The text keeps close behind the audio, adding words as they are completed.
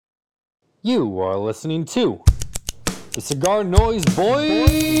You are listening to the Cigar Noise Boys.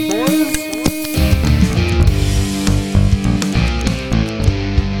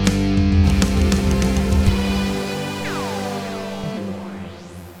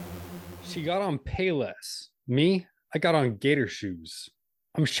 She got on Payless. Me, I got on Gator shoes.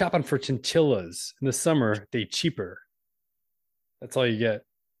 I'm shopping for chinchillas. In the summer, they cheaper. That's all you get.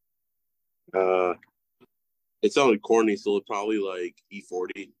 It sounded corny, so it's probably like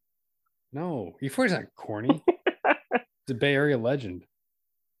E40. No, E40 is not corny. It's a Bay Area legend.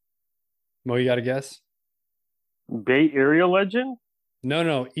 Mo, you got a guess? Bay Area legend?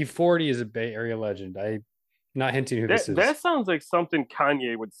 No. E40 is a Bay Area legend. I'm not hinting who this is. That sounds like something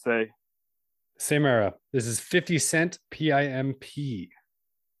Kanye would say. Same era. This is 50 Cent PIMP.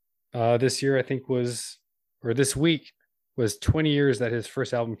 This year, I think this week was 20 years that his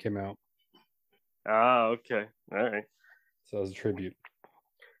first album came out. Ah, okay. All right. So it was a tribute.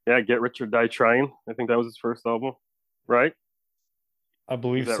 Yeah, Get Rich or Die Trying. I think that was his first album, right? I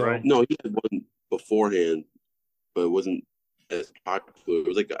believe so. Right? No, he had one beforehand, but it wasn't as popular. It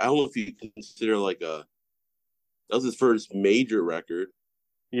was like, I don't know if you consider that was his first major record.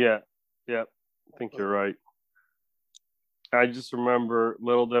 Yeah. I think you're right. I just remember,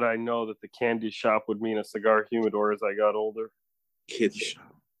 little did I know that the candy shop would mean a cigar humidor as I got older. Candy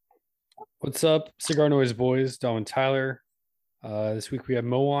shop. What's up, Cigar Noise Boys? Dom and Tyler. This week we have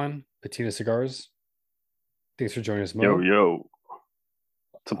Mo on, Patina Cigars. Thanks for joining us, Mo. Yo.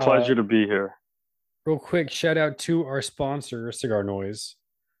 It's a pleasure to be here. Real quick, shout out to our sponsor, Cigar Noise.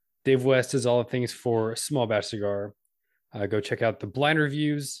 Dave West does all the things for small batch cigar. Go check out the blind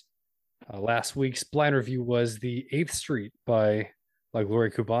reviews. Last week's blind review was the 8th Street by La Gloria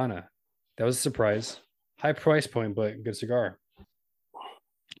Cubana. That was a surprise. High price point, but good cigar.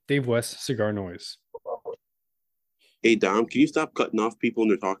 Dave West, Cigar Noise. Hey, Dom, can you stop cutting off people when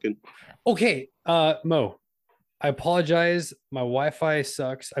they're talking? Okay, Mo, I apologize. My Wi-Fi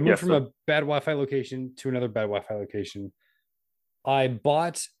sucks. I moved from a bad Wi-Fi location to another bad Wi-Fi location. I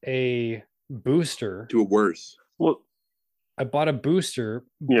bought a booster. To a worse. Well, I bought a booster,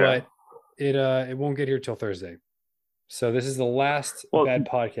 but it won't get here till Thursday. So this is the last bad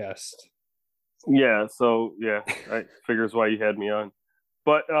podcast. Yeah, so I figures why you had me on.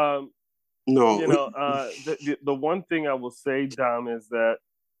 But no, the one thing I will say, Dom, is that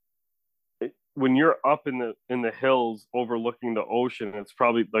when you're up in the hills overlooking the ocean, it's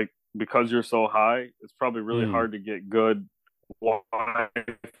probably like, because you're so high, it's probably really hard to get good Wi-Fi.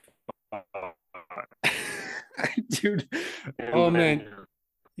 Dude, oh man,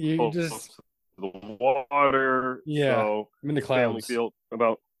 you just the water. Yeah, so I'm in the clouds. Feel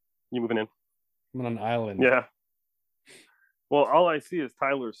about you moving in. I'm on an island. Yeah. Well, all I see is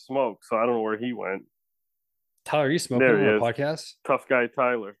Tyler's smoke, so I don't know where he went. Tyler, are you smoking on a podcast? Tough guy,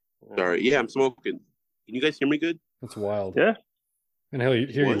 Tyler. Sorry. Yeah, I'm smoking. Can you guys hear me good? That's wild. Yeah. And hear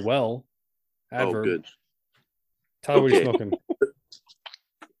you well. Adverb. Oh, good. Tyler, what are you smoking?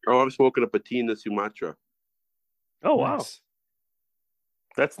 I'm smoking a Patina Sumatra. Oh, wow.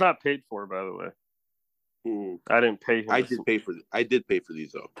 That's not paid for, by the way. I didn't pay him. I did pay for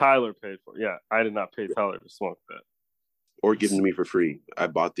these, though. Tyler paid for it. Yeah, I did not pay Tyler to smoke that. Or give them to me for free. I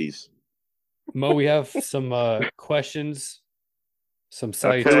bought these. Mo, we have some questions, some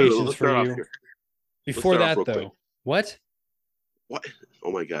salutations for you. Before that, though, quick. What?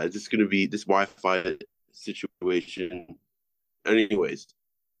 Oh my God! This is going to be this Wi-Fi situation. Anyways,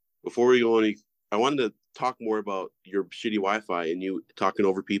 before we go any, I wanted to talk more about your shitty Wi-Fi and you talking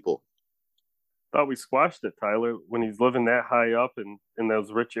over people. Thought we squashed it, Tyler. When he's living that high up in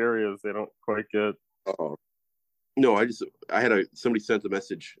those rich areas, they don't quite get. Oh. No, somebody sent a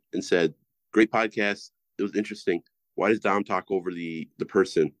message and said, "Great podcast. It was interesting. Why does Dom talk over the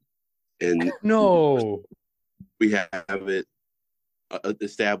person?" And no, we have it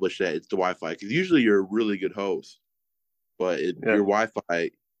established that it's the Wi-Fi, because usually you're a really good host, but your Wi-Fi,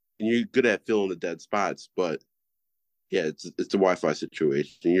 and you're good at filling the dead spots. But yeah, it's the Wi-Fi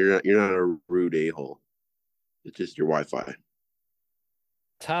situation. You're not a rude a-hole. It's just your Wi-Fi.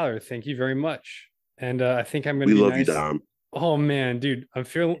 Tyler, thank you very much. And I think I'm going to be love nice. You, Dom. Oh, man, dude. I'm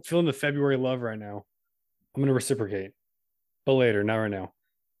feeling the February love right now. I'm going to reciprocate. But later, not right now.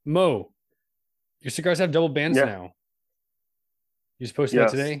 Mo, your cigars have double bands now. You supposed to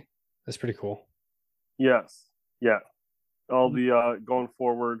that today? That's pretty cool. Yes. Yeah. All the going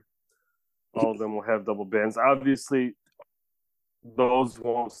forward, all of them will have double bands. Obviously, those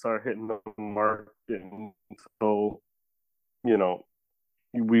won't start hitting the market until,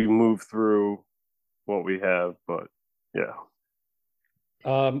 we move through what we have, but yeah.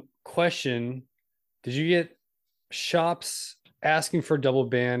 Question: did you get Shops asking for double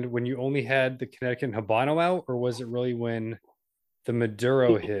band when you only had the Connecticut and Habano out, or was it really when the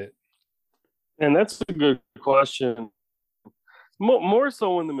Maduro hit? And that's a good question. More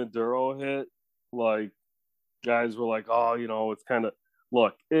so when the Maduro hit, like guys were like, "Oh, it's kind of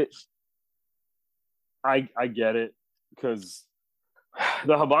look." I get it because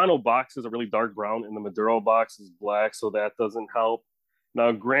the Habano box is a really dark brown, and the Maduro box is black, so that doesn't help.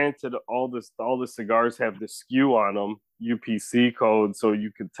 Now, granted, all the cigars have the SKU on them, UPC code, so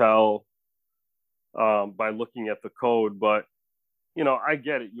you could tell by looking at the code. But I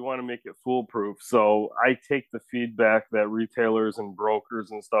get it. You want to make it foolproof. So I take the feedback that retailers and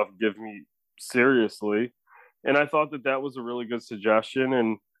brokers and stuff give me seriously. And I thought that was a really good suggestion.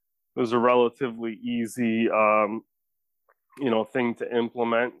 And it was a relatively easy, thing to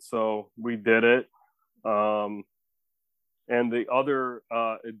implement. So we did it. And the other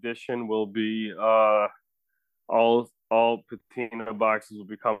addition will be all patina boxes will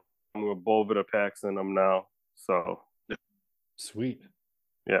become with Boveda packs in them now. So sweet.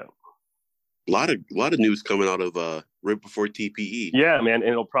 Yeah. A lot of news coming out of right before TPE. Yeah, man,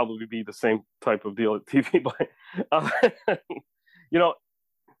 and it'll probably be the same type of deal at TV. But I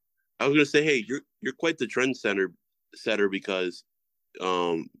was gonna say, hey, you're quite the trend setter because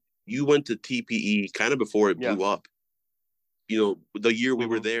you went to TPE kind of before it blew up. The year we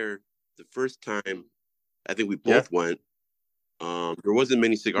were there, the first time, I think we both went. There wasn't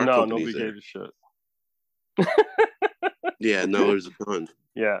many cigar companies there. Nobody gave a shit. Yeah, no, there's a ton.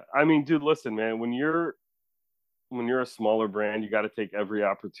 Yeah, I mean, dude, listen, man. When you're a smaller brand, you got to take every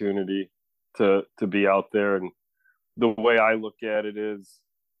opportunity to be out there. And the way I look at it is,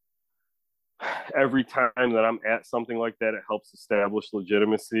 every time that I'm at something like that, it helps establish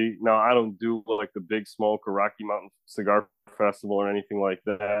legitimacy. Now, I don't do like the Big Smoke or Rocky Mountain Cigar Festival or anything like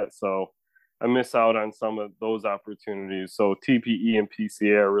that, so I miss out on some of those opportunities. So TPE and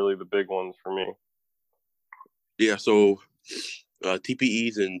PCA are really the big ones for me. Yeah, so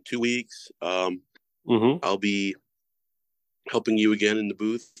TPE's in 2 weeks. I'll be helping you again in the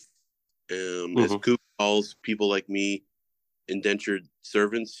booth. As Coop calls people like me indentured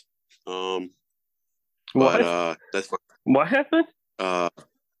servants. But that's fine. What happened? No,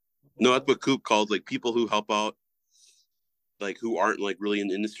 that's what Coop calls like people who help out, like who aren't like really in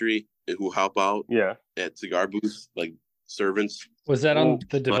the industry and who help out. Yeah. At cigar booths, like servants. Was that on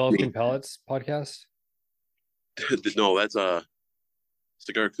the Developing Palates podcast? No, that's a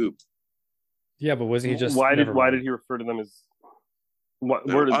Cigar Coop. Yeah, but wasn't he just? Why did he refer to them as? What?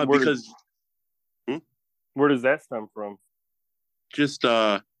 Where does that stem from? Just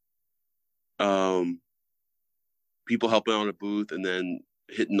people helping out a booth and then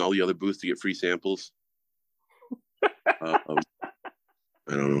hitting all the other booths to get free samples. I don't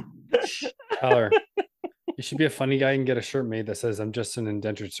know. Tyler, you should be a funny guy and get a shirt made that says "I'm just an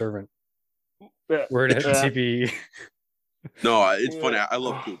indentured servant." Word at TPE. No, it's funny. I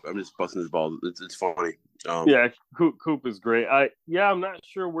love Coop. I'm just busting his balls. It's funny. Yeah, Coop is great. I'm not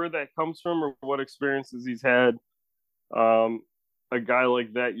sure where that comes from or what experiences he's had. A guy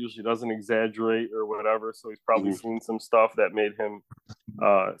like that usually doesn't exaggerate or whatever, so he's probably seen some stuff that made him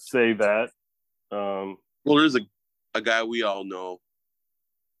say that. Well, there's a guy we all know.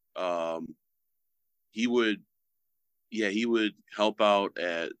 He would help out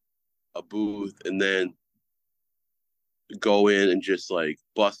at a booth and then go in and just like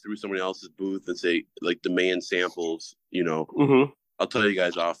bust through somebody else's booth and say like demand samples. I'll tell you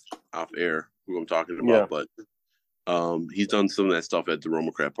guys off air who I'm talking about, but he's done some of that stuff at the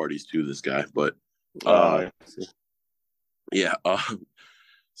Roma Crap parties too, this guy. But so yeah,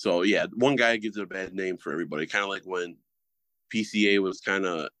 one guy gives it a bad name for everybody, kind of like when PCA was kind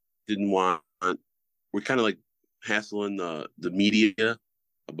of we're kind of like hassling the media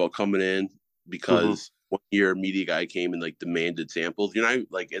about coming in because 1 year a media guy came and like demanded samples. You're not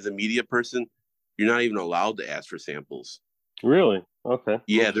like, as a media person, you're not even allowed to ask for samples. Really? Okay.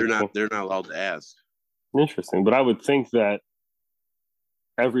 Yeah, they're not allowed to ask. Interesting, but I would think that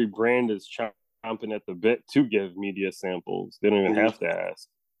every brand is chomping at the bit to give media samples. They don't even have to ask.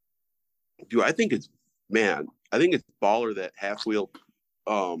 Dude, I think it's baller that Half Wheel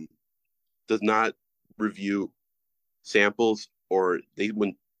does not review samples, or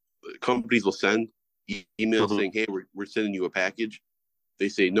when companies will send emails saying, "Hey, we're sending you a package," they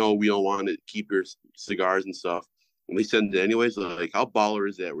say, "No, we don't want to keep your cigars and stuff," and they send it anyways. Like, how baller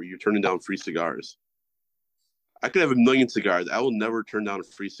is that? Where you're turning down free cigars? I could have a million cigars. I will never turn down a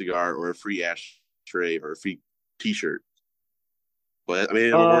free cigar or a free ashtray or a free T-shirt. But I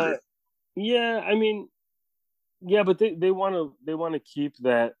mean, but they want to keep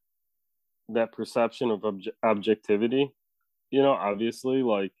that perception of objectivity. obviously,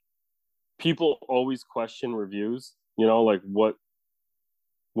 like people always question reviews, like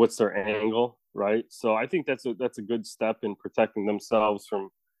what's their angle, right? So I think that's a good step in protecting themselves from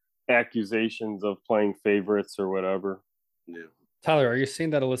accusations of playing favorites or whatever. Yeah. Tyler, are you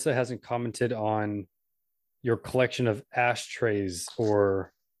saying that Alyssa hasn't commented on your collection of ashtrays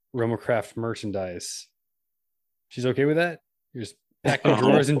or Romacraft merchandise? She's okay with that? You're just packing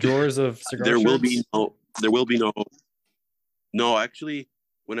drawers and drawers of cigar there shirts? There will be no, actually,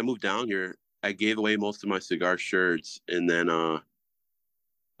 when I moved down here, I gave away most of my cigar shirts, and then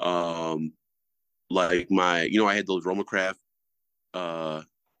like my, I had those Romacraft, I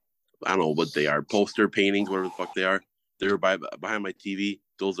don't know what they are, poster paintings, whatever the fuck they are. They were behind my TV.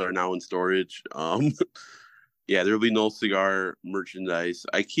 Those are now in storage. Yeah, there will be no cigar merchandise.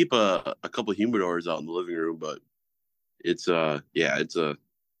 I keep a couple of humidors out in the living room, but it's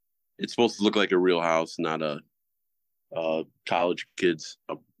it's supposed to look like a real house, not a college kid's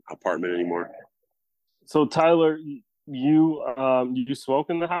apartment anymore. So Tyler, you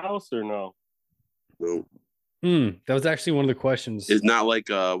smoke in the house or no? No. That was actually one of the questions. It's not like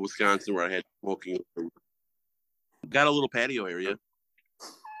Wisconsin where I had smoking. Got a little patio area.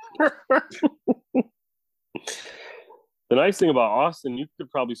 The nice thing about Austin, you could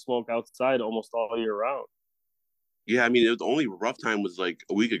probably smoke outside almost all year round. Yeah, I mean, it was the only rough time was like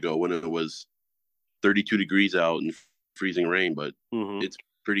a week ago when it was 32 degrees out and freezing rain, but it's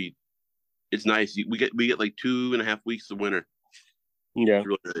nice. We get like 2.5 weeks of winter. Yeah. It's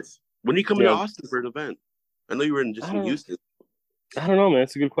really nice. When are you coming to Austin for an event? I know you were in Houston. I don't know, man.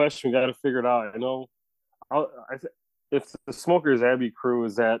 It's a good question. We got to figure it out. I know if the Smokers Abbey crew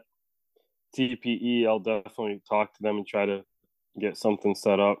is at TPE, I'll definitely talk to them and try to get something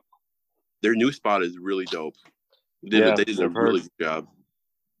set up. Their new spot is really dope. They did a really good job.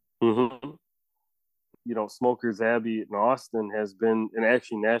 Mm-hmm. Smokers Abbey in Austin has been, and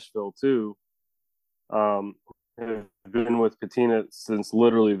actually Nashville too, have been with Patina since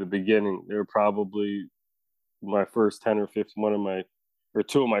literally the beginning. They're probably my first 10 or 15,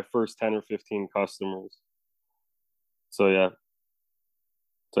 two of my first 10 or 15 customers. So yeah.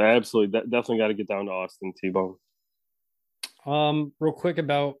 So absolutely, definitely got to get down to Austin, T-Bone. Real quick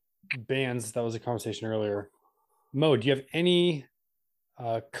about bands. That was a conversation earlier. Mo, do you have any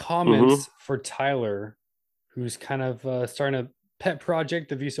comments for Tyler, who's kind of starting a pet project,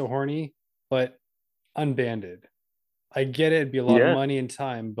 the Viso Horny, but unbanded? I get it, it'd be a lot of money and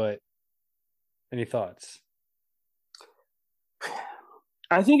time, but any thoughts?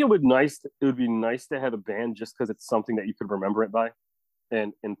 I think it would be nice to have a band just because it's something that you could remember it by,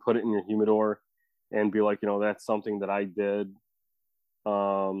 and put it in your humidor and be like, that's something that I did.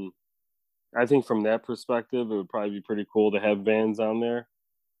 I think from that perspective, it would probably be pretty cool to have bands on there,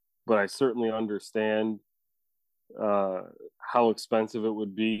 but I certainly understand how expensive it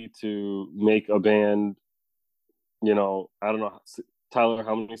would be to make a band. I don't know, Tyler,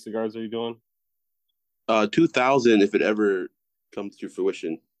 how many cigars are you doing? 2,000 if it ever comes to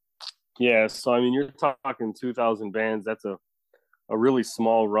fruition. Yeah, so I mean, you're talking 2,000 bands. That's a really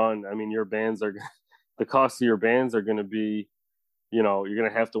small run. I mean, the cost of your bands are going to be, you're going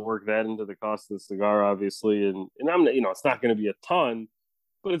to have to work that into the cost of the cigar, obviously. And I'm, it's not going to be a ton,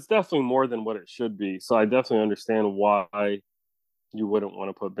 but it's definitely more than what it should be. So I definitely understand why you wouldn't want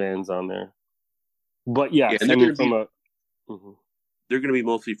to put bands on there. But yeah, they're going to be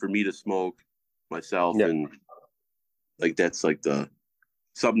mostly for me to smoke myself, and like that's like the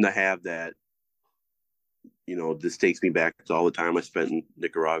something to have that this takes me back to all the time I spent in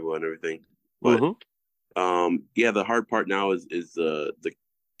Nicaragua and everything. But the hard part now is the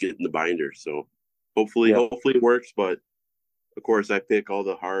getting the binder. So hopefully it works. But of course, I pick all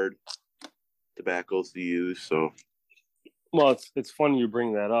the hard tobaccos to use. So well, it's funny you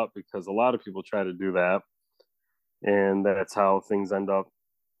bring that up because a lot of people try to do that, and that's how things end up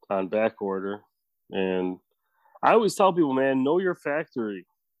on back order. And I always tell people, man, know your factory.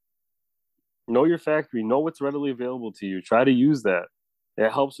 Know your factory. Know what's readily available to you. Try to use that. It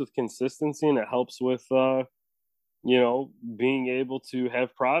helps with consistency, and it helps with, being able to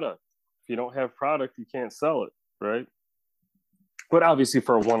have product. If you don't have product, you can't sell it, right? But obviously,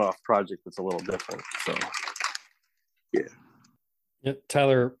 for a one-off project, it's a little different. So, yeah. Yep.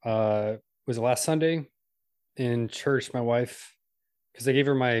 Tyler, was it last Sunday in church? My wife, because I gave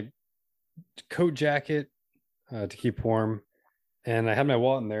her my coat jacket to keep warm, and I had my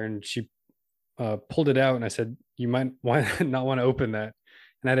wallet in there, and she pulled it out, and I said, "You might not want to open that."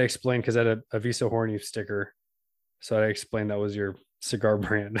 And I had to explain because I had a Viso Horny sticker, so I explained that was your cigar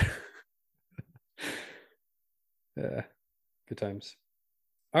brand. Yeah, good times.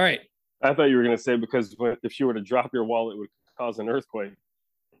 All right. I thought you were going to say because if she were to drop your wallet, it would cause an earthquake.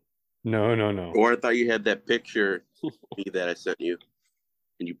 No. Or I thought you had that picture that I sent you,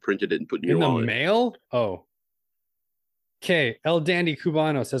 and you printed it and put it in your wallet. Mail? Oh. Okay. El Dandy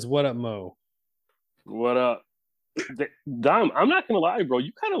Cubano says, "What up, Mo?" What up, Dom? I'm not gonna lie, bro.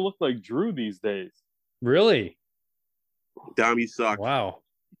 You kind of look like Drew these days. Really? Dom, you suck. Wow.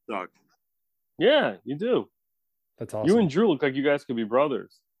 You suck. Yeah, you do. That's awesome. You and Drew look like you guys could be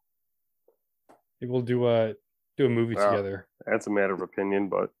brothers. Maybe we'll do a movie together. That's a matter of opinion,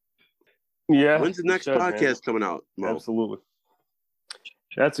 but yeah. When's the next podcast coming out, Mo? Absolutely.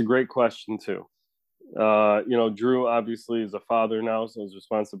 That's a great question too. Drew obviously is a father now, so his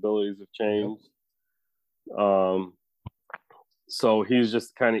responsibilities have changed. So he's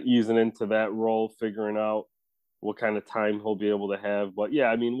just kind of easing into that role, figuring out what kind of time he'll be able to have. But yeah,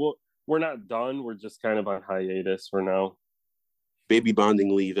 I mean, we're not done. We're just kind of on hiatus for now. Baby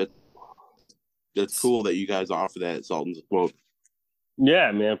bonding leave. That's cool that you guys offer that at Salt and Smoke. Yeah,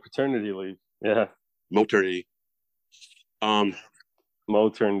 man, paternity leave. Yeah, maternity.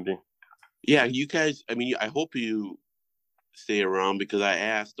 Maternity. Yeah, you guys. I mean, I hope you stay around because I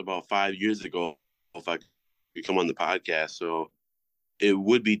asked about 5 years ago if I could come on the podcast. So it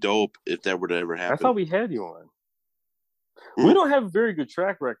would be dope if that were to ever happen. I thought we had you on. We don't have a very good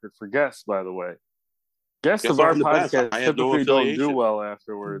track record for guests, by the way. Guests of our podcast typically don't do well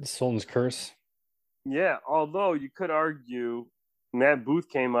afterwards. Sultan's Curse. Yeah, although you could argue Matt Booth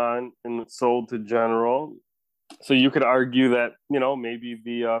came on and sold to General. So you could argue that, maybe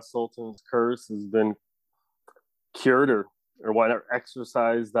the Sultan's Curse has been cured or whatever,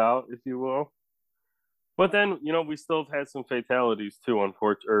 exorcised out, if you will. But then, we still have had some fatalities too,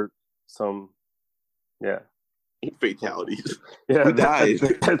 unfortunately, or some, yeah. Fatalities. Yeah, who died?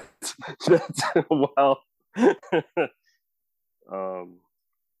 That's well.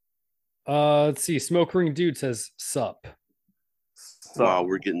 Let's see. Smoke Ring Dude says, "Sup." Wow,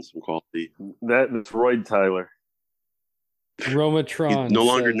 we're getting some quality. That's Roy Tyler. Romatron. He's no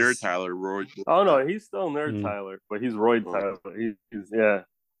longer Nerd Tyler. Roy. Oh no, he's still Nerd Tyler, but he's Roy Tyler. He's yeah.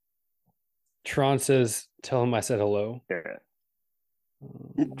 Tron says, "Tell him I said hello." Yeah.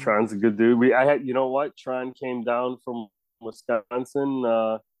 Tron's a good dude. You know what? Tron came down from Wisconsin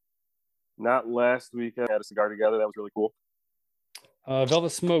not last week. I had a cigar together. That was really cool.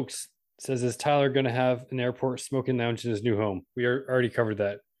 Velvet Smokes says, "Is Tyler going to have an airport smoking lounge in his new home?" We already covered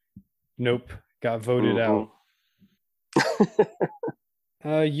that. Nope. Got voted out.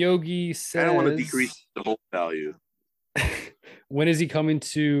 Yogi says, I don't want to decrease the home value. When is he coming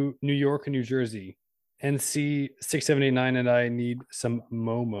to New York and New Jersey? NC 6789 and I need some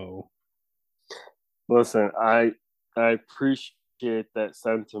Momo. Listen, I appreciate that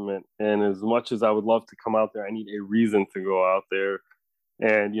sentiment, and as much as I would love to come out there, I need a reason to go out there.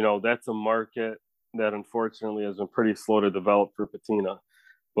 And that's a market that unfortunately has been pretty slow to develop for patina.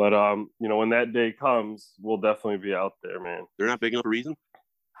 But when that day comes, we'll definitely be out there, man. They're not big enough for a reason?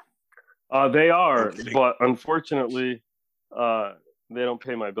 They are, okay. But unfortunately, they don't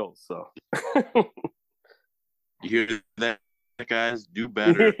pay my bills, so you hear that, guys? Do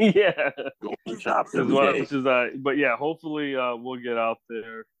better. Yeah. Go shop every day. But yeah, hopefully we'll get out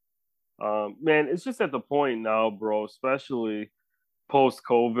there. Man, it's just at the point now, bro, especially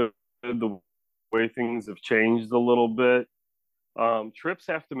post-COVID, the way things have changed a little bit. Trips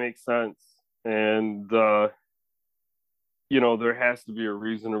have to make sense, and there has to be a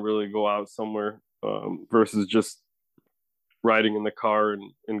reason to really go out somewhere versus just riding in the car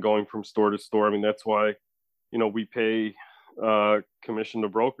and going from store to store. I mean, that's why we pay commission to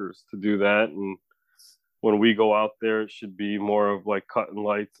brokers to do that, and when we go out there, it should be more of like cutting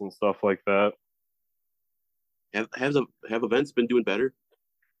lights and stuff like that. Have events been doing better?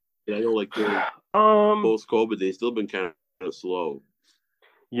 Yeah, I know, like post COVID, they've still been kind of slow.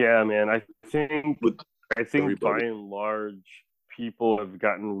 Yeah, man. I think by and large, people have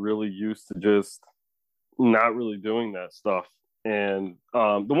gotten really used to just not really doing that stuff. And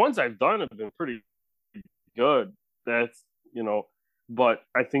the ones I've done have been pretty good. That's but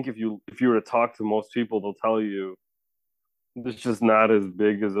I think if you were to talk to most people, they'll tell you it's just not as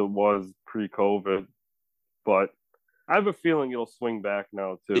big as it was pre-COVID. But I have a feeling it'll swing back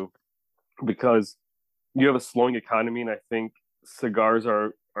now too, because you have a slowing economy, and I think cigars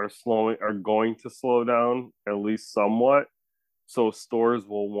are going to slow down at least somewhat. So stores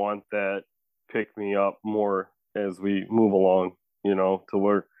will want that pick me up more as we move along, to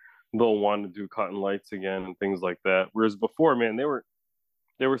where they'll want to do cutting lights again and things like that. Whereas before, man, they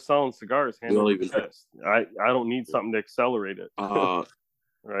were selling cigars hand over fist. I don't need something to accelerate it.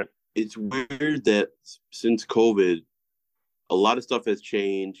 Right. It's weird that since COVID, a lot of stuff has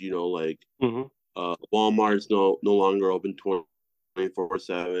changed, like Walmart's no longer open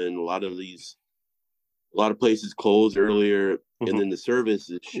 24/7. A lot of places closed earlier, and then the service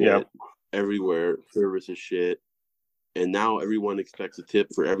is shit everywhere. Service is shit, and now everyone expects a tip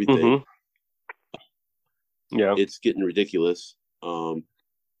for everything. Yeah, it's getting ridiculous. And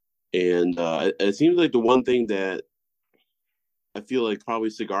it seems like the one thing that I feel like probably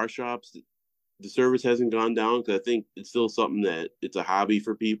cigar shops, the service hasn't gone down, because I think it's still something that it's a hobby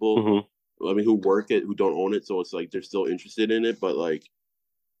for people. I mean, who work it, who don't own it, so it's like they're still interested in it. But like,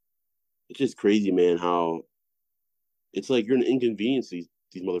 it's just crazy, man. How it's like you're an inconvenience these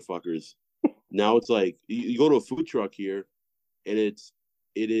motherfuckers. Now it's like you go to a food truck here, and it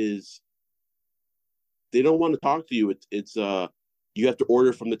is they don't want to talk to you. It's you have to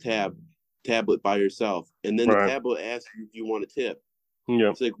order from the tablet by yourself, and then the tablet asks you if you want a tip.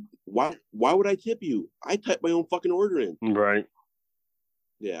 Yeah, it's like why would I tip you? I type my own fucking order in. Right.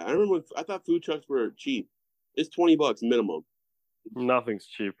 Yeah, I remember. I thought food trucks were cheap. It's $20 minimum. Nothing's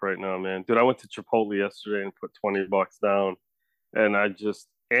cheap right now, man. Dude, I went to Chipotle yesterday and put $20 down, and I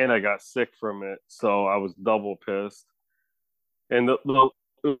got sick from it, so I was double pissed. And it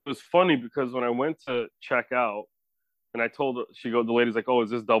was funny because when I went to check out, and I told her, the lady's like, "Oh,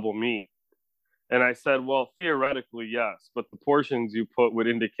 is this double meat?" And I said, "Well, theoretically, yes, but the portions you put would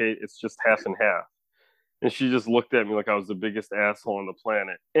indicate it's just half and half." And she just looked at me like I was the biggest asshole on the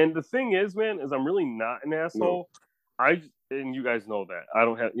planet. And the thing is, man, is I'm really not an asshole. No. And you guys know that. I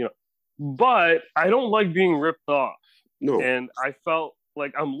don't have, but I don't like being ripped off. No. And I felt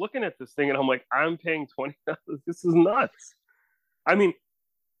like I'm looking at this thing and I'm like, I'm paying $20. This is nuts. I mean,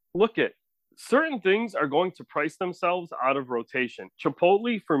 look at certain things are going to price themselves out of rotation.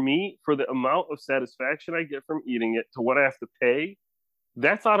 Chipotle, for me, for the amount of satisfaction I get from eating it to what I have to pay,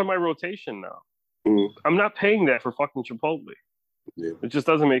 that's out of my rotation now. I'm not paying that for fucking Chipotle. Yeah. It just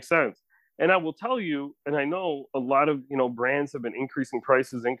doesn't make sense. And I will tell you, and I know a lot of brands have been increasing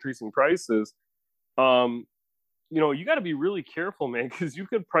prices. You got to be really careful, man, because you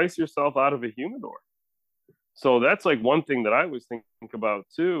could price yourself out of a humidor. So that's like one thing that I always think about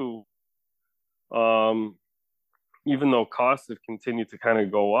too. Even though costs have continued to kind of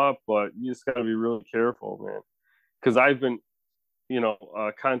go up, but you just got to be really careful, man. Because I've been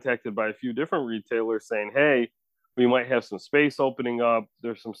contacted by a few different retailers saying, "Hey, we might have some space opening up.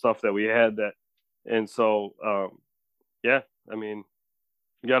 There's some stuff that we had that," and so, I mean,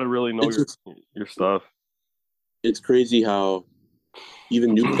 you got to really know your stuff. It's crazy how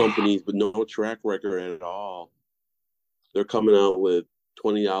even new companies with no track record at all, they're coming out with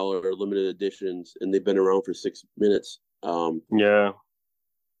 $20 limited editions, and they've been around for 6 minutes.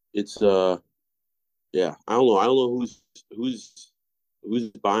 It's yeah, I don't know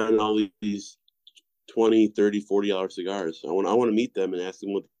who's buying all these $20, $30, $40 cigars. I want to meet them and ask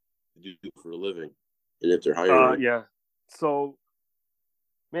them what they do for a living, and if they're hiring. Yeah. So,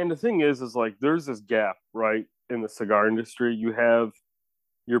 man, the thing is like there's this gap, right, in the cigar industry. You have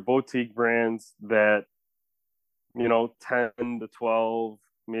your boutique brands that 10 to 12,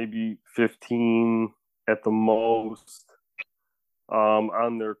 maybe 15 at the most,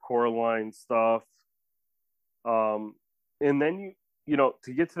 on their core line stuff. And then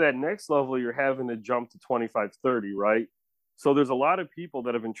to get to that next level, you're having to jump to 25, 30, right? So there's a lot of people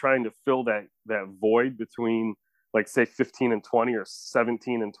that have been trying to fill that void between, like, say 15 and 20 or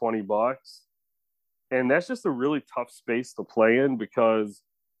 17 and $20. And that's just a really tough space to play in, because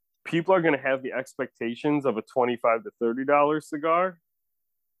people are going to have the expectations of a $25 to $30 cigar.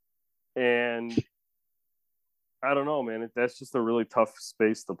 And I don't know, man, that's just a really tough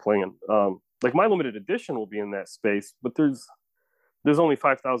space to play in. Like my limited edition will be in that space, but there's only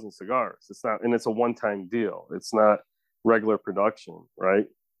 5,000 cigars. It's not, and it's a one-time deal. It's not regular production, right?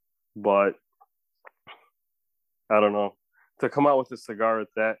 But I don't know, to come out with a cigar at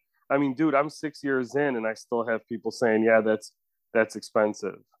that. I mean, dude, I'm 6 years in and I still have people saying, yeah, that's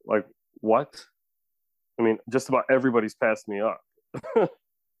expensive. Like, what? I mean, just about everybody's passed me up.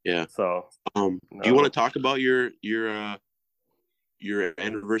 Yeah. So, do you want to talk about your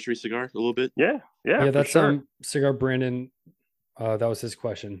anniversary cigar a little bit? Yeah. That's sure. Cigar Brandon. That was his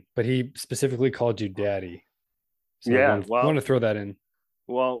question, but he specifically called you daddy. So I want to throw that in.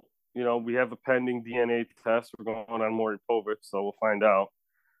 Well, we have a pending DNA test. We're going on Maury Povich, so we'll find out.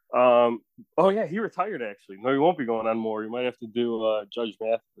 Oh yeah, he retired actually. No, he won't be going on more. You might have to do Judge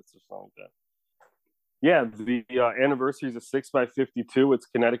Mathis or something like that. Yeah, the anniversary is a 6x52. It's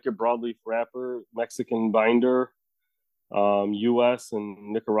Connecticut broadleaf wrapper, Mexican binder, U.S.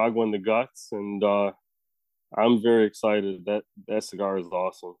 and Nicaragua in the guts, and I'm very excited. That cigar is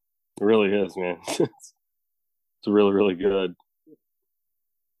awesome. It really is, man. It's really, really good.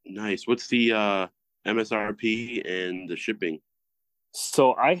 Nice. What's the MSRP and the shipping?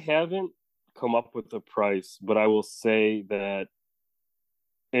 So I haven't come up with a price, but I will say that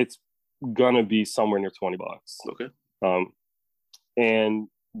it's gonna be somewhere near $20. Okay. And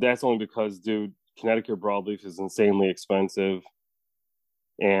that's only because, dude, Connecticut broadleaf is insanely expensive,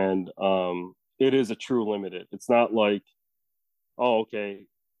 and it is a true limited. It's not like, oh, okay,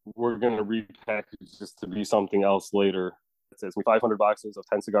 we're gonna repackage this to be something else later. It says 500 boxes of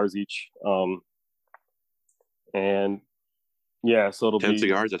 10 cigars each, and yeah, so it'll 10 be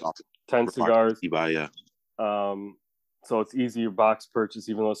cigars. That's awesome. 10 cigars. You buy, yeah. So it's easier box purchase,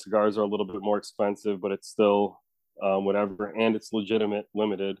 even though cigars are a little bit more expensive, but it's still whatever, and it's legitimate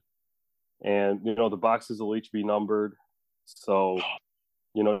limited. And the boxes will each be numbered, so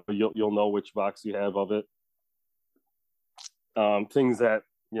you'll know which box you have of it. Things that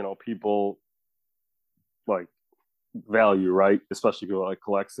people like value, right? Especially people like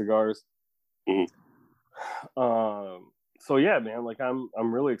collect cigars. Mm-hmm. So yeah, man, like I'm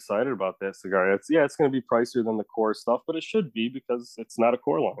really excited about that cigar. It's going to be pricier than the core stuff, but it should be because it's not a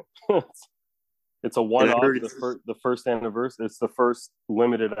core line. It's a one-off. The first anniversary. It's the first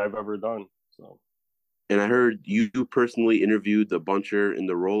limited I've ever done. So. And I heard you personally interviewed the buncher and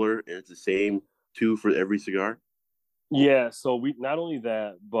the roller, and it's the same two for every cigar. Yeah. So we not only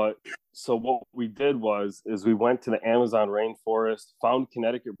that, but so what we did is we went to the Amazon rainforest, found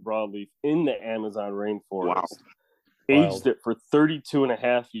Connecticut broadleaf in the Amazon rainforest. Wow. Aged it for 32 and a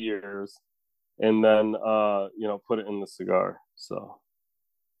half years, and then put it in the cigar. So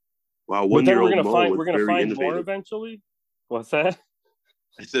wow, 1-year-old Mo we're gonna find more eventually. What's that?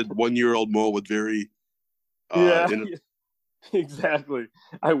 I said 1-year-old Mo with very exactly.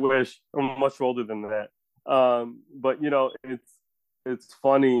 I wish I'm much older than that. But it's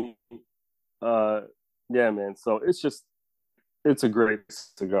funny. Yeah, man. So it's a great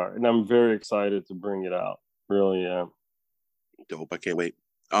cigar, and I'm very excited to bring it out. Really am. Dope. I can't wait.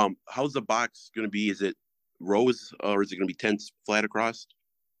 How's the box going to be? Is it rows or is it going to be 10 flat across?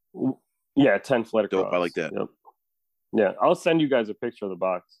 Yeah, 10 flat across. Dope. I like that. Yep. Yeah, I'll send you guys a picture of the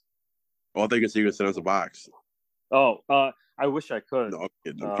box. Oh, I thought you were going to send us a box. Oh, I wish I could. No, I'm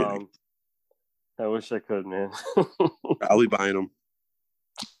kidding. I wish I could, man. I'll be buying them.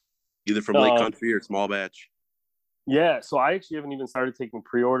 Either from Lake Country or small batch. Yeah, so I actually haven't even started taking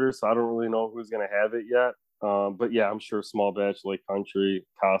pre-orders, so I don't really know who's going to have it yet. But yeah, I'm sure small batch, Lake Country,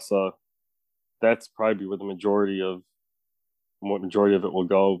 Casa, that's probably where the majority of it will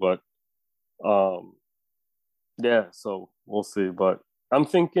go. But yeah, so we'll see. But I'm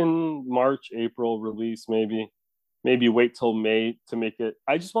thinking March, April release, maybe wait till May to make it.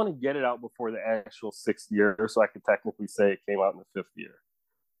 I just want to get it out before the actual 6th year, so I could technically say it came out in the 5th year.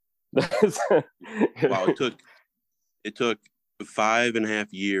 Wow, it took 5.5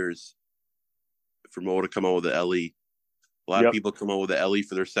 years for Mo to come out with the LE. A lot of people come out with the LE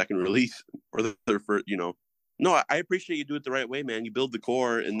for their second release or their first, No, I appreciate you do it the right way, man. You build the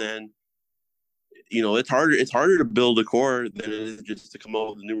core, and then, it's harder to build a core than it is just to come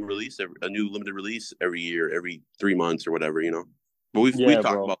out with a new limited release every year, every 3 months or whatever, But we've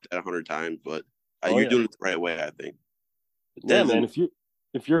talked about that 100 times, but you're doing it the right way, I think. Yeah, man.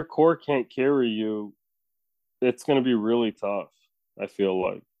 If your core can't carry you, it's going to be really tough, I feel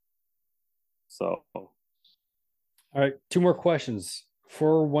like. So. All right, 2 more questions.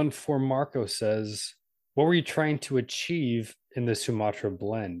 414 Marco says, what were you trying to achieve in the Sumatra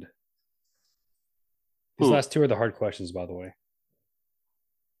blend? These last 2 are the hard questions, by the way.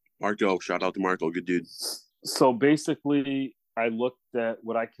 Marco, shout out to Marco, good dude. So basically, I looked at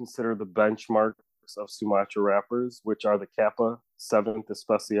what I consider the benchmarks of Sumatra wrappers, which are the Kappa 7th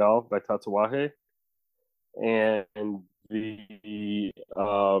Especial by Tatuaje and the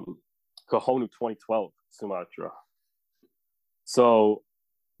Kahonu 2012 Sumatra. So,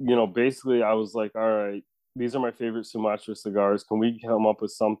 basically I was like, all right, these are my favorite Sumatra cigars. Can we come up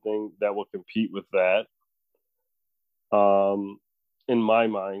with something that will compete with that? In my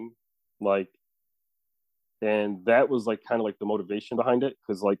mind, and that was kind of the motivation behind it.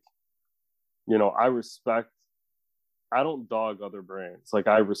 Cause I don't dog other brands.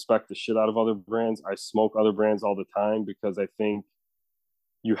 I respect the shit out of other brands. I smoke other brands all the time because I think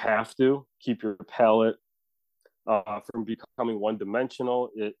you have to keep your palate from becoming one-dimensional.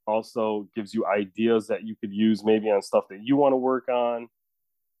 It also gives you ideas that you could use maybe on stuff that you want to work on.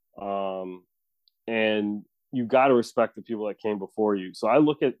 And you got to respect the people that came before you. So I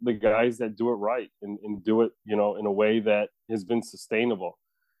look at the guys that do it right and do it, in a way that has been sustainable.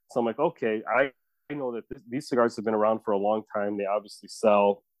 So I'm like, okay, I know that these cigars have been around for a long time. They obviously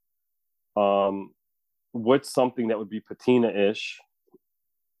sell. What's something that would be patina-ish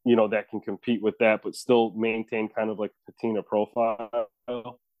that can compete with that, but still maintain kind of like a patina profile.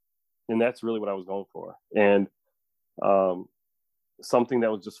 And that's really what I was going for. And something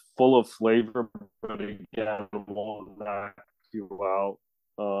that was just full of flavor, but again, won't knock you out.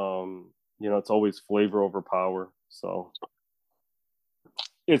 It's always flavor over power. So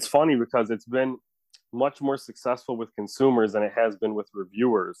it's funny because it's been much more successful with consumers than it has been with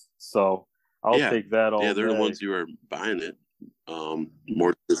reviewers. So I'll take that all. Yeah, they're day. The ones who are buying it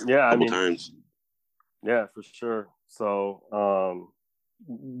more than a couple times. Yeah, for sure. So,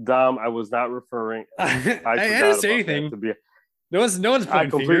 Dom, I was not referring. I didn't say anything. No one's playing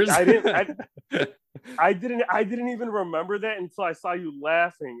fingers. I didn't even remember that until I saw you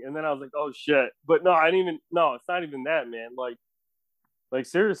laughing, and then I was like, "Oh shit!" But no, I didn't even. No, it's not even that, man. Like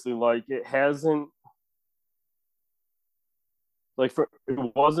seriously, like it hasn't. Like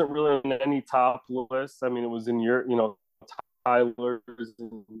it wasn't really in any top list. I mean, it was in your, Tyler's,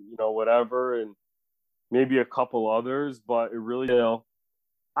 and whatever, and maybe a couple others, but it really,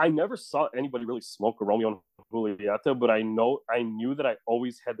 I never saw anybody really smoke a Romeo and Julieta, but I knew that I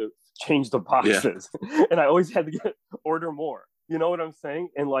always had to change the boxes, and I always had to order more. You know what I'm saying?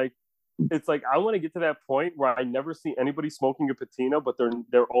 And like, it's like I want to get to that point where I never see anybody smoking a patina, but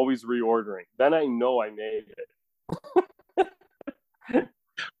they're always reordering. Then I know I made it.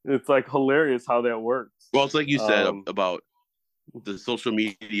 It's like hilarious how that works. Well, it's like you said about the social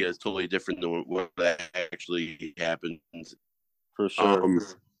media is totally different than what actually happens. For sure.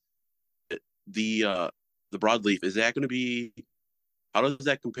 The broadleaf, is that going to be? How does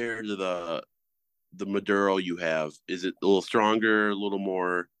that compare to the Maduro you have? Is it a little stronger, a little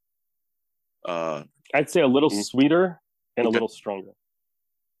more? I'd say a little sweeter and a little stronger.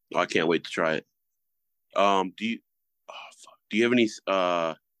 Oh, I can't wait to try it. Do you have any?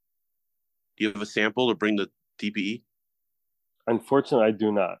 Do you have a sample to bring the TPE? Unfortunately, I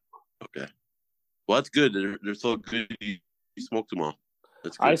do not. Okay. Well, that's good. They're so good. You smoked them all.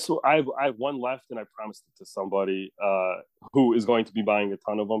 That's good. I have one left, and I promised it to somebody who is going to be buying a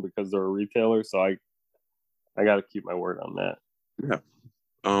ton of them because they're a retailer. So I got to keep my word on that. Yeah.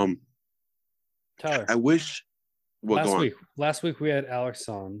 Tyler, I wish. Last week we had Alex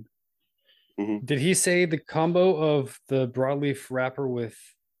on. Mm-hmm. Did he say the combo of the broadleaf wrapper with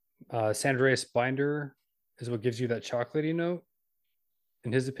San Andreas binder is what gives you that chocolatey note?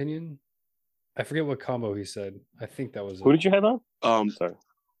 In his opinion, I forget what combo he said. I think that was Who did you have on? Sorry. I'm sorry.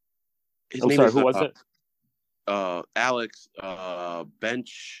 Who was it? Alex.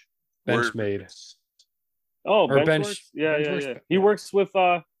 Benchmade. Oh, Bench. Yeah. He works with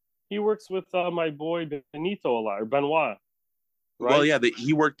my boy Benito a lot, or Benoit. Right? Well, yeah,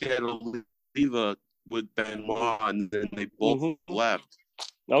 he worked at Oliva with Benoit, and then they both left.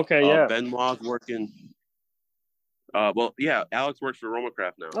 Okay, yeah. Benoit's working. Alex works for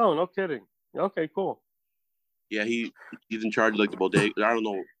Romacraft now. Oh, no kidding. Okay, cool. Yeah, he's in charge of like the bodega. I don't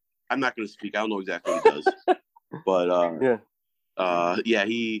know. I'm not going to speak. I don't know exactly what he does, but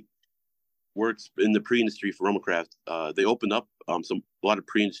he works in the pre-industry for Romacraft. They opened up a lot of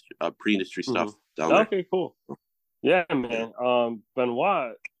pre-industry stuff down there. Okay, cool. Yeah, man.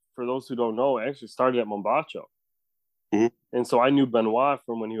 Benoit, for those who don't know, actually started at Mombacho. Mm-hmm. And so I knew Benoit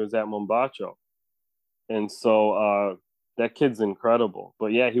from when he was at Mombacho. And so that kid's incredible. But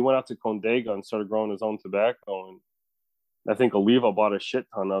yeah, he went out to Condega and started growing his own tobacco. And I think Oliva bought a shit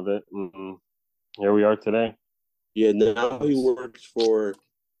ton of it. And here we are today. Yeah, now he works for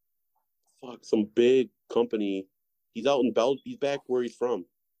some big company. He's out in Belgium. He's back where he's from.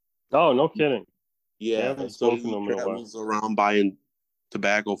 Oh, no kidding. Yeah, so he travels around buying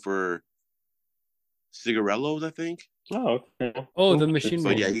tobacco for cigarillos, I think. Oh, okay. Oh, the machine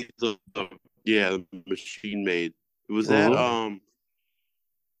made. So yeah, he's the machine made. It was that I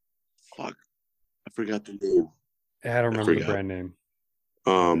forgot the name. I don't remember the brand name.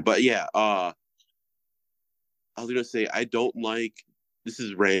 But yeah, I was gonna say I don't like. This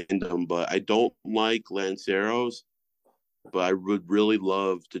is random, but I don't like Lanceros. But I would really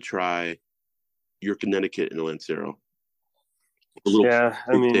love to try your Connecticut and Lancero. Yeah,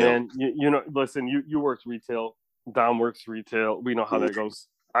 I mean, man, listen, you worked retail. Dom works retail. We know how that goes.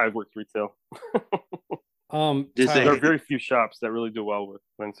 I've worked retail. There are very few shops that really do well with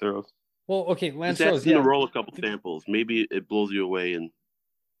Lanceros. Well, okay, Lanceros. To roll a couple samples. Maybe it blows you away. And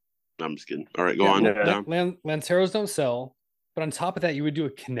I'm just kidding. All right, go on. Yeah. Lanceros don't sell, but on top of that, you would do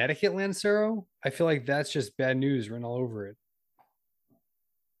a Connecticut Lancero. I feel like that's just bad news written all over it.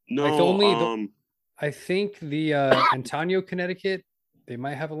 No, I think the Antonio, Connecticut, they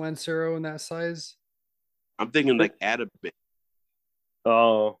might have a Lancero in that size. I'm thinking like Atabay.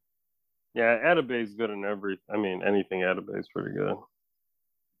 Oh, yeah, Atabay is good in anything Atabay is pretty good.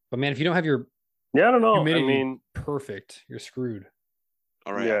 But man, if you don't have your I don't know. humidity perfect, you're screwed.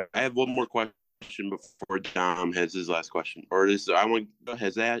 All right. Yeah. I have one more question before Dom has his last question. Or has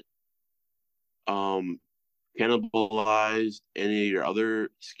that cannibalized any of your other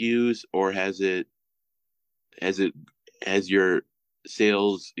SKUs, or has your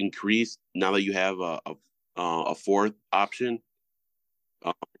sales increased now that you have a fourth option?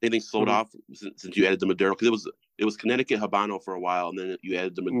 Anything sold off since you added the Maduro? Because it was Connecticut Habano for a while, and then you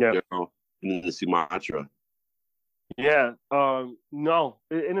added the Maduro and then the Sumatra. Yeah, no,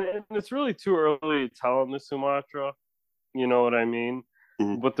 and it's really too early to tell on the Sumatra. You know what I mean?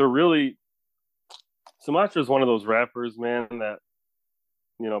 Mm-hmm. But Sumatra is one of those wrappers, man, that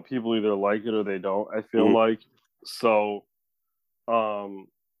people either like it or they don't. I feel like so. I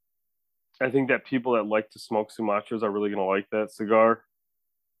think that people that like to smoke Sumatras are really gonna like that cigar.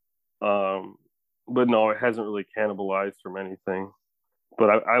 But no, it hasn't really cannibalized from anything.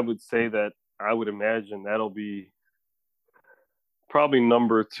 But I would say that I would imagine that'll be probably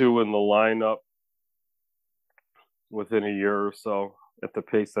number 2 in the lineup within a year or so at the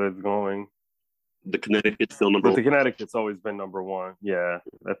pace that it's going. The Connecticut's still number 1. But the Connecticut's always been number 1. Yeah,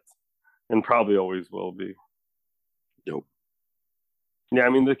 and probably always will be. Nope. Yeah, I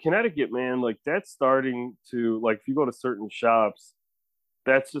mean, the Connecticut, man, like that's starting to, like, if you go to certain shops,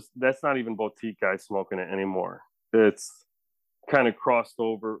 that's not even boutique guys smoking it anymore. It's kind of crossed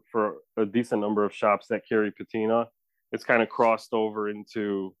over for a decent number of shops that carry patina. It's kind of crossed over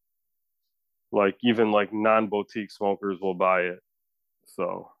into like even like non-boutique smokers will buy it.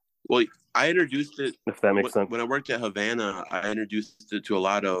 So, well, I introduced it, if that makes sense. When I worked at Havana, I introduced it to a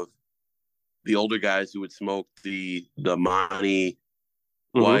lot of the older guys who would smoke the Monty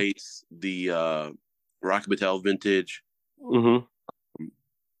Whites, the Rocky Patel vintage. Mm-hmm.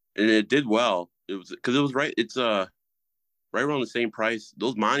 And it did well. It was because it was right. It's right around the same price.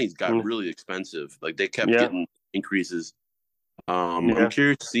 Those Monties got really expensive. Like they kept getting increases. I'm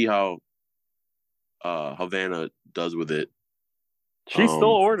curious to see how Havana does with it. She still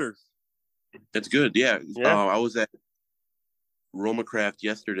orders. That's good. Yeah. I was at Roma Craft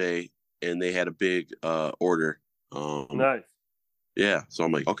yesterday, and they had a big order. Nice. Yeah. So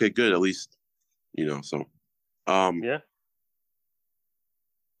I'm like, okay, good. At least, So. Yeah.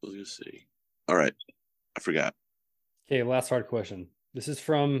 I was gonna see. All right, I forgot. Okay, last hard question. This is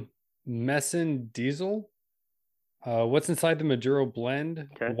from Messin Diesel. What's inside the Maduro blend?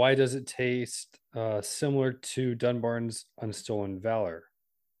 Okay. Why does it taste similar to Dunbarton's Unstolen Valor?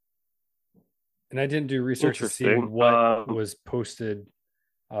 And I didn't do research to see what was posted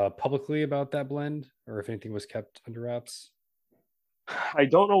publicly about that blend, or if anything was kept under wraps. I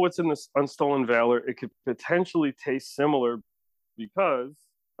don't know what's in this Unstolen Valor. It could potentially taste similar because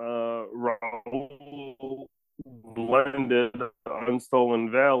Raul blended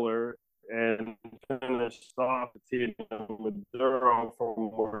Unstolen Valor and finished off Patina Maduro from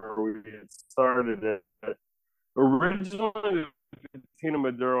where we had started it. Originally, Patina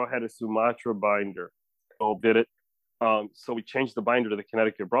Maduro had a Sumatra binder. So did it. So we changed the binder to the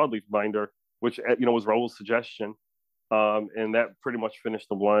Connecticut broadleaf binder, which was Raul's suggestion, and that pretty much finished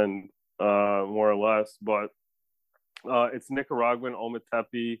the blend more or less. But it's Nicaraguan,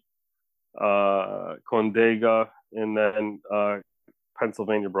 Ometepe, Condega, and then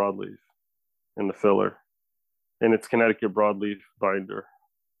Pennsylvania broadleaf in the filler. And it's Connecticut broadleaf binder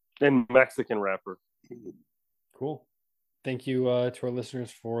and Mexican wrapper. Cool. Thank you to our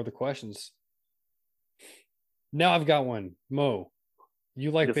listeners for the questions. Now I've got one. Mo,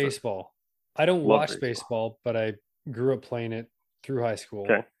 you like baseball. Sir. I don't watch baseball, but I grew up playing it through high school.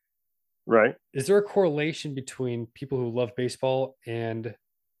 Okay. Right. Is there a correlation between people who love baseball and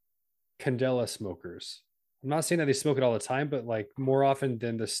Candela smokers? I'm not saying that they smoke it all the time, but like more often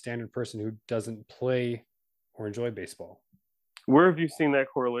than the standard person who doesn't play or enjoy baseball. Where have you seen that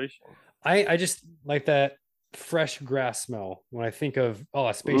correlation? I just like that fresh grass smell when I think of,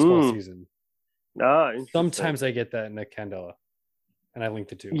 it's baseball season. Sometimes I get that in a Candela, and I link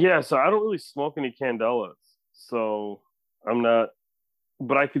the two. Yeah, so I don't really smoke any Candelas, so I'm not.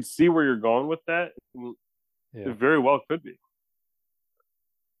 But I could see where you're going with that. Yeah. It very well could be.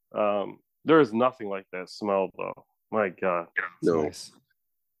 There is nothing like that smell, though. My God. No. Nice.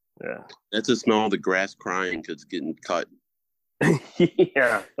 Yeah. That's the smell of the grass crying because it's getting cut.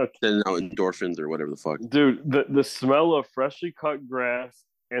 Yeah. Okay. Sending out endorphins or whatever the fuck. Dude, the smell of freshly cut grass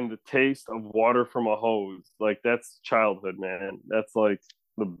and the taste of water from a hose, like that's childhood, man. That's like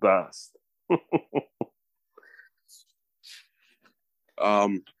the best.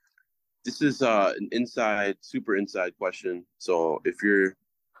 This is an super inside question. So if you're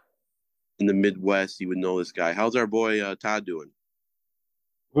in the Midwest, you would know this guy. How's our boy Todd doing?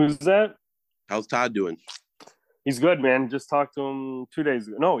 Who's that? How's Todd doing? He's good, man. Just talked to him 2 days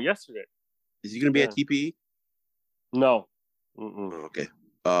ago. No, yesterday. Is he going to be at TPE? No. Oh, okay.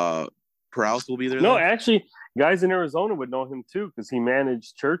 Prowse will be there. No, then? actually, guys in Arizona would know him too because he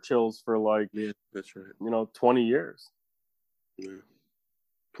managed Churchill's for that's right. 20 years. Yeah.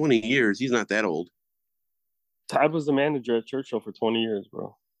 20 years. He's not that old. Todd was the manager at Churchill for 20 years,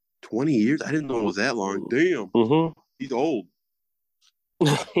 bro. 20 years? I didn't know it was that long. Damn. Mm-hmm. He's old.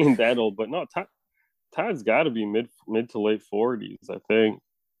 He ain't that old, but no, Todd's got to be mid to late 40s, I think.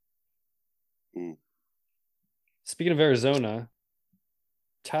 Speaking of Arizona,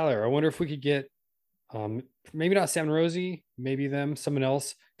 Tyler, I wonder if we could get maybe not Sam Rosie, maybe someone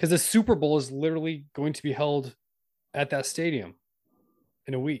else, because the Super Bowl is literally going to be held at that stadium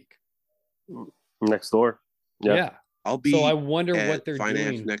in a week. Next door. Yeah. I'll be. So I wonder what they're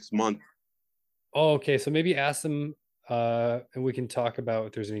finance doing next month. Oh, okay. So maybe ask them, and we can talk about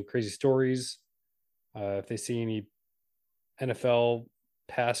if there's any crazy stories, if they see any NFL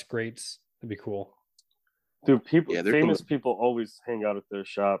past greats. That'd be cool. Dude, famous people always hang out at their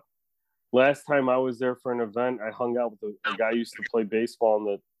shop. Last time I was there for an event, I hung out with a guy who used to play baseball in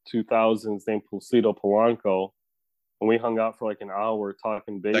the 2000s named Placido Polanco, and we hung out for like an hour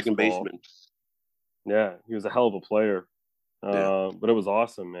talking baseball. Second baseman. Yeah, he was a hell of a player. But it was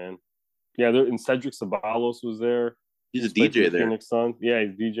awesome, man. Yeah, and Cedric Ceballos was there. He's a DJ there. Phoenix Suns. Yeah,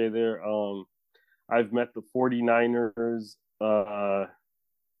 he's DJ there. I've met the 49ers. I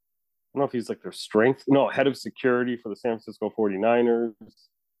don't know if he's like their head of security for the San Francisco 49ers.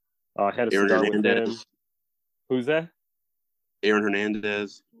 Had a cigar with him. Who's that? Aaron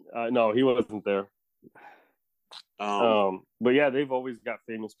Hernandez. No, he wasn't there. But yeah, they've always got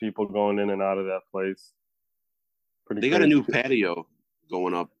famous people going in and out of that place. They got a new patio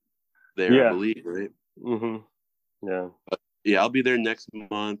going up there, I believe, right? Mm-hmm. Yeah. Yeah, I'll be there next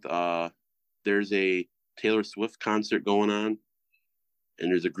month. There's a Taylor Swift concert going on,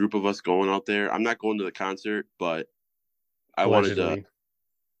 and there's a group of us going out there. I'm not going to the concert, but I wanted to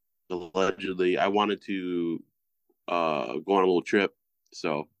go on a little trip.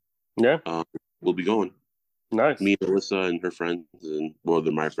 So yeah, we'll be going. Nice. Me, Melissa, and her friends, and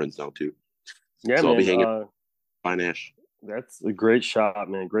they're my friends now too. Yeah, so man. I'll be hanging out. Fine Ash. That's a great shop,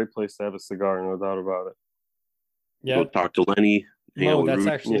 man. Great place to have a cigar, no doubt about it. Yeah. Go talk to Lenny. No, that's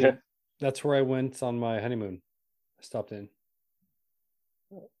actually that's where I went on my honeymoon. I stopped in.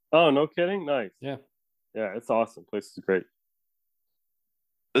 Oh, no kidding? Nice. Yeah. Yeah, it's awesome. Place is great.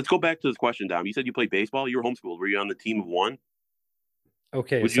 Let's go back to this question, Dom. You said you played baseball. You were homeschooled. Were you on the team of one?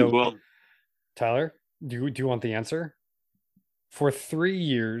 Okay. Tyler, do you want the answer? For 3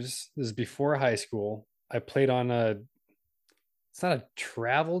 years, this is before high school, I played on it's not a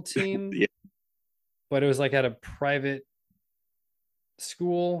travel team, but it was like at a private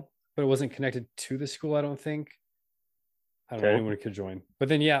school, but it wasn't connected to the school, I don't think. I don't know anyone could join. But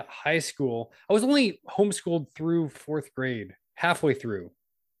then, high school, I was only homeschooled through 4th grade, halfway through.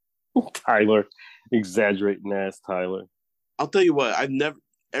 Tyler, exaggerating ass Tyler. I'll tell you what,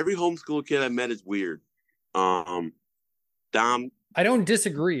 every homeschool kid I met is weird. Dom, I don't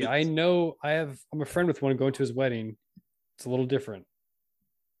disagree. I know I'm a friend with one going to his wedding. It's a little different.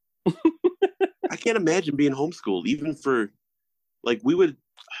 I can't imagine being homeschooled, even for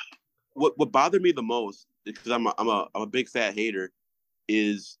what bothered me the most, because I'm a big fat hater,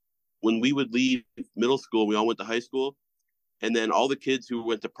 is when we would leave middle school, we all went to high school, and then all the kids who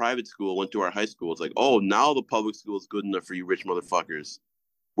went to private school went to our high school. It's like, oh, now the public school is good enough for you rich motherfuckers.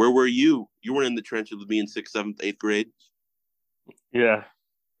 Where were you? You weren't in the trenches with me in 6th, 7th, 8th grade. Yeah.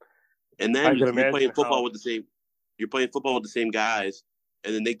 And then you're playing football with the same guys,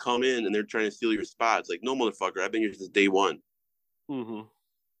 and then they come in and they're trying to steal your spots. Like, no, motherfucker, I've been here since day one. Mm-hmm.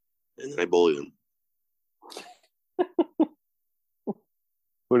 And then I bully them.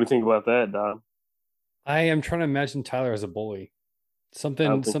 What do you think about that, Don? I am trying to imagine Tyler as a bully. I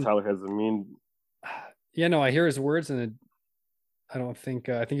don't think Tyler has a mean. Yeah, no, I hear his words, and I don't think.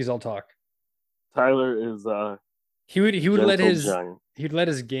 I think he's all talk. Tyler is. He would let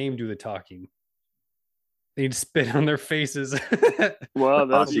his game do the talking. They'd spit on their faces. Well,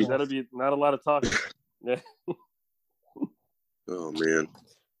 that'll be not a lot of talking. Yeah. Oh man.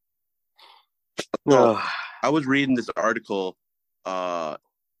 I was reading this article, and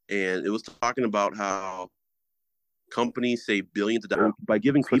it was talking about how companies save billions of dollars by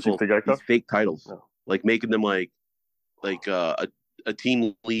giving people these fake titles, like making them like a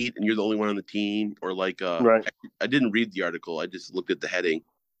team lead, and you're the only one on the team, or right. I didn't read the article. I just looked at the heading,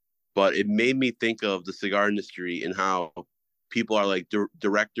 but it made me think of the cigar industry and how people are like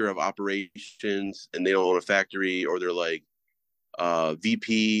director of operations and they don't own a factory, or they're like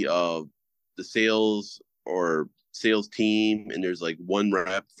VP of the sales or sales team, and there's like one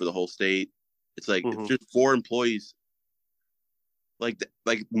rep for the whole state. It's like it's just 4 employees. Like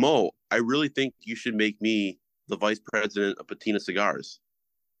Mo, I really think you should make me the vice president of Patina Cigars.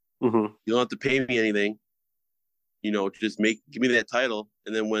 You don't have to pay me anything. Just give me that title,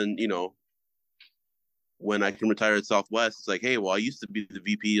 and then when I can retire at Southwest, it's like, hey, well, I used to be the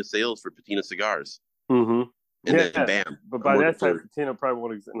VP of sales for Patina Cigars. And then bam. But by that time, Patina probably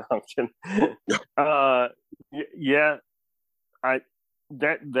won't exist. No, I'm kidding.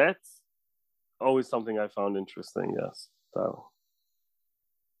 That's always something I found interesting. Yes, so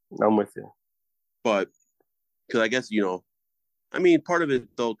I'm with you. But because I guess part of it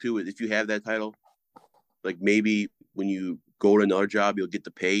though too is if you have that title, like maybe when you go to another job, you'll get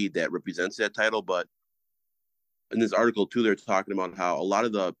the pay that represents that title. But in this article too, they're talking about how a lot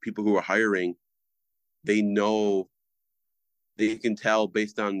of the people who are hiring, they can tell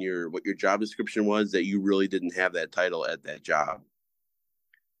based on what your job description was that you really didn't have that title at that job.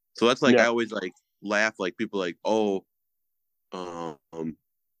 So that's like I always like laugh, like people like, oh,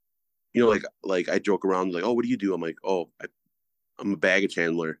 like I joke around like, oh, what do you do? I'm like, oh, I'm a baggage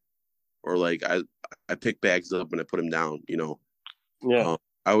handler, or like I pick bags up and I put them down. I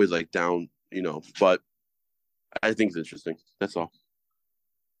always like down, but I think it's interesting. That's all.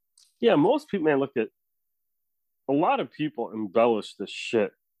 Yeah, most people, man, look at a lot of people embellish this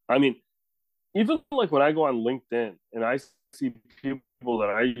shit. I mean, even like when I go on LinkedIn and I see people that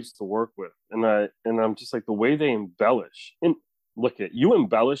I used to work with, and I'm just like, the way they embellish. And look at you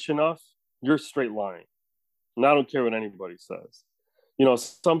embellish enough, you're straight lying. And I don't care what anybody says.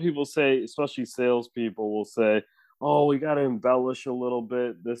 Some people say, especially salespeople, will say, "Oh, we got to embellish a little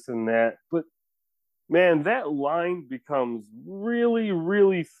bit, this and that." But man, that line becomes really,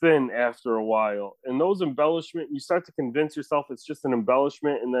 really thin after a while. And those embellishment, you start to convince yourself it's just an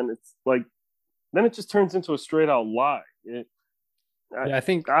embellishment, and then it's like, then it just turns into a straight out lie. I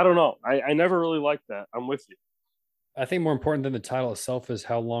don't know. I never really liked that. I'm with you. I think more important than the title itself is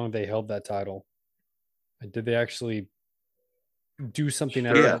how long they held that title. Did they actually do something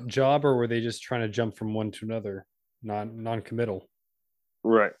at that job, or were they just trying to jump from one to another, non-committal?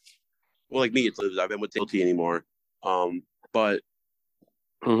 Right. Well, like me, I've been with TLT anymore. But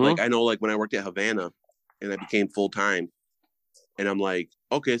like I know, like when I worked at Havana and I became full time, and I'm like,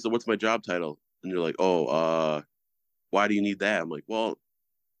 okay, so what's my job title? And they're like, oh, why do you need that? I'm like, well,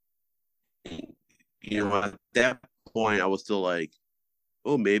 at that point, I was still like,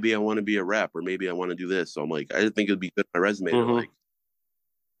 oh, maybe I want to be a rep, or maybe I want to do this. So I'm like, I didn't think it'd be good on my resume. They're like,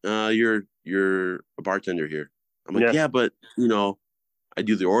 you're a bartender here. I'm like, yeah, but I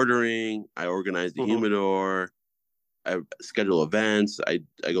do the ordering, I organize the humidor, I schedule events, I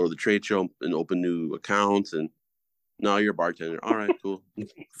go to the trade show and open new accounts, and no, you're a bartender. All right, cool.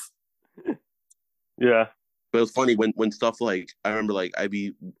 Yeah. But it was funny when stuff like, I remember like I'd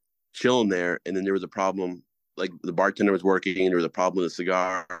be chilling there, and then there was a problem, like the bartender was working and there was a problem with a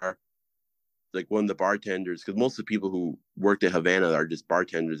cigar. Like one of the bartenders, because most of the people who worked at Havana are just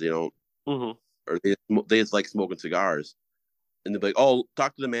bartenders, they don't, or they just like smoking cigars. And they're like, oh,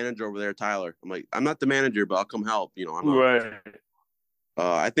 talk to the manager over there, Tyler. I'm like, I'm not the manager, but I'll come help. I'm not. Right.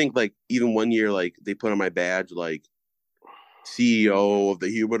 I think like even one year, like they put on my badge, like CEO of the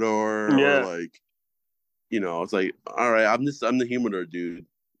humidor, or like, it's like, all right, I'm the humidor dude.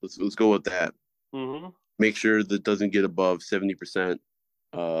 Let's go with that. Make sure that doesn't get above 70%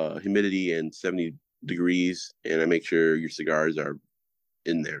 humidity and 70 degrees, and I make sure your cigars are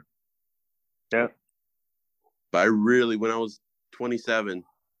in there. Yeah. But I really, when I was 27,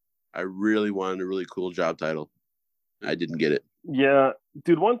 I really wanted a really cool job title. I didn't get it. Yeah,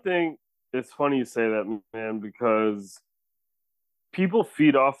 dude, one thing, it's funny you say that, man, because people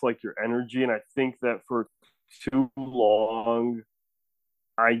feed off like your energy, and I think that for too long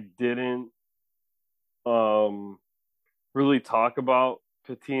I didn't really talk about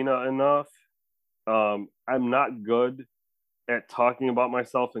Patina enough. I'm not good at talking about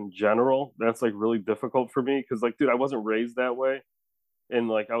myself in general. That's like really difficult for me because, like, dude, I wasn't raised that way. And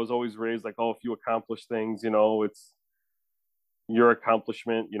like I was always raised like, oh, if you accomplish things, it's your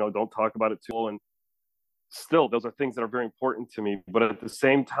accomplishment, don't talk about it too long. And still, those are things that are very important to me. But at the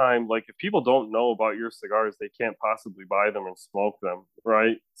same time, like if people don't know about your cigars, they can't possibly buy them and smoke them,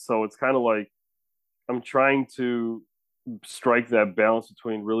 right? So it's kind of like I'm trying to strike that balance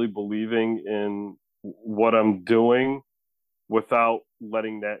between really believing in what I'm doing without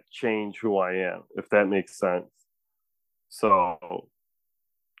letting that change who I am, if that makes sense. So,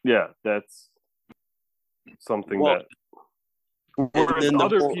 yeah, that's something that whereas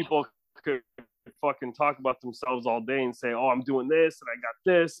other people could fucking talk about themselves all day and say, "Oh, I'm doing this and I got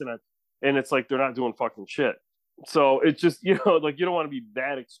this," and it's like they're not doing fucking shit. So it's just, like you don't want to be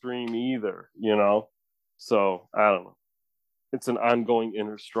that extreme either, So I don't know. It's an ongoing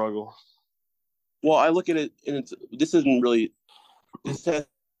inner struggle. Well, I look at it, and this has to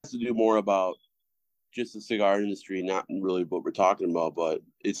do more about just the cigar industry, not really what we're talking about, but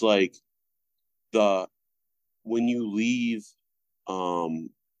it's like when you leave,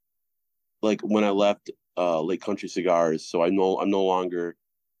 like when I left Lake Country Cigars, so I'm no longer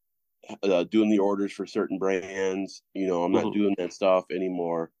doing the orders for certain brands. I'm not doing that stuff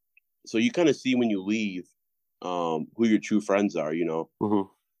anymore. So you kind of see when you leave who your true friends are, and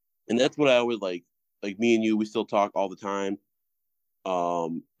that's what I always like me and you, we still talk all the time.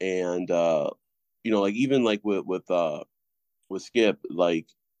 And like even like with Skip, like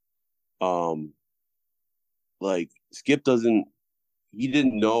Skip he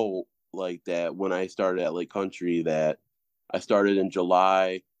didn't know like that when I started at Lake Country, that I started in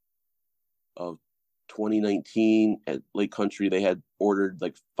July of 2019 at Lake Country. They had ordered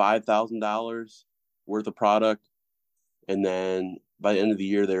like $5,000 worth of product, and then by the end of the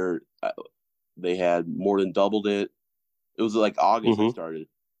year they had more than doubled it. It was like August I started,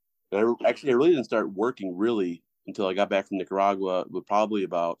 and I really didn't start working really until I got back from Nicaragua, with probably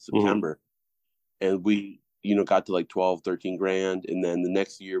about September, and we got to like 12, 13 grand, and then the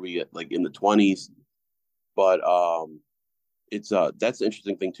next year we get like in the 20s. But it's that's the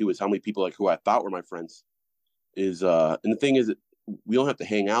interesting thing too, is how many people like who I thought were my friends is and the thing is, we don't have to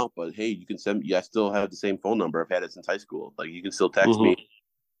hang out, but hey, you can send me. I still have the same phone number. I've had it since high school. Like you can still text me.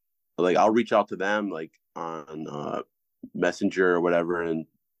 Like I'll reach out to them like on Messenger or whatever, and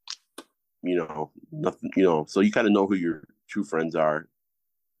nothing. So you kind of know who your true friends are.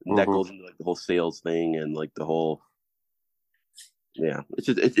 And that goes into like the whole sales thing and like the whole. Yeah,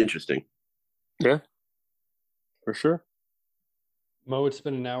 it's interesting. Yeah, for sure. Mo, it's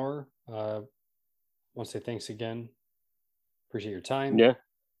been an hour. I want to say thanks again. Appreciate your time. Yeah,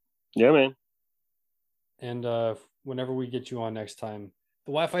 man. And whenever we get you on next time,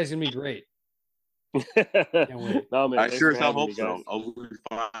 the Wi-Fi is gonna be great. Can't wait. No, man, I sure as hell hope so. I'll be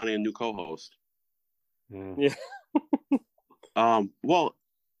finding a new co-host. Yeah. Well,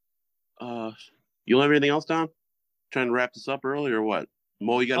 you don't have anything else, Don? Trying to wrap this up early or what?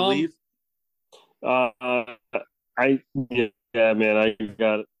 Mo, you gotta leave? Man, I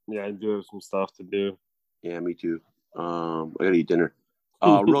do have some stuff to do. Yeah, me too. I gotta eat dinner.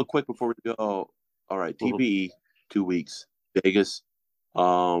 Real quick before we go. All right, TPE, 2 weeks, Vegas.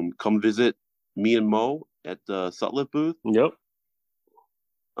 Come visit me and Mo at the Sutliff booth. Yep.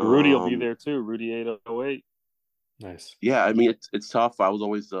 Rudy will be there too. Rudy 808. Nice. Yeah, I mean it's tough. I was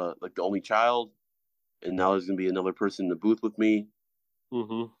always like the only child, and now there's gonna be another person in the booth with me.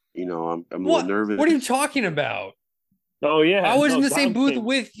 I'm a little nervous. What are you talking about? Oh yeah, I was in the same booth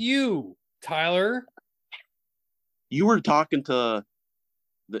with you, Tyler. You were talking to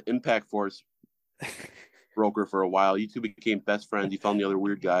the Impact Force broker for a while. You two became best friends. You found the other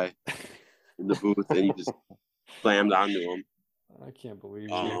weird guy in the booth, and you just slammed onto him. I can't believe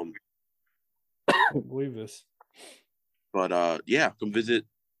you. I can't believe this. But yeah, come visit.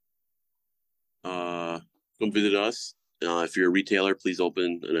 Come visit us. If you're a retailer, please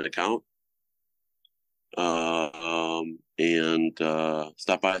open an account. And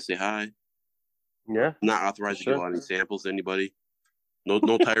stop by and say hi. Yeah. Not authorized to give out any samples to anybody. No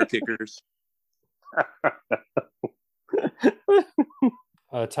tire kickers.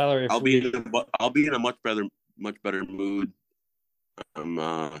 Tyler, I'll be in a much better mood.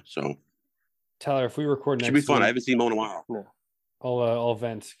 So Tyler, if we record next, should be fun. week, I haven't seen Mo in a while. Yeah. I'll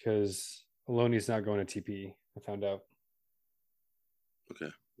vent because Aloni's not going to TPE. I found out.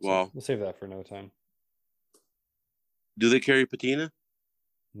 Okay. Well, so we'll save that for another time. Do they carry patina?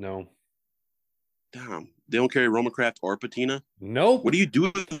 No. Damn. They don't carry Roma Craft or patina? Nope. What do you do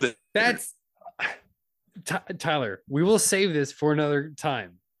with it? That's Tyler. We will save this for another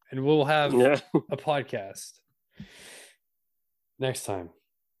time, and we'll have a podcast next time.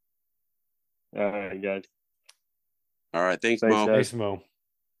 All right, guys. All right. Thanks, Mo. Thanks, Mo.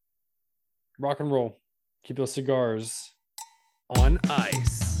 Rock and roll. Keep those cigars on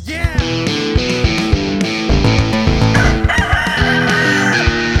ice. Yeah!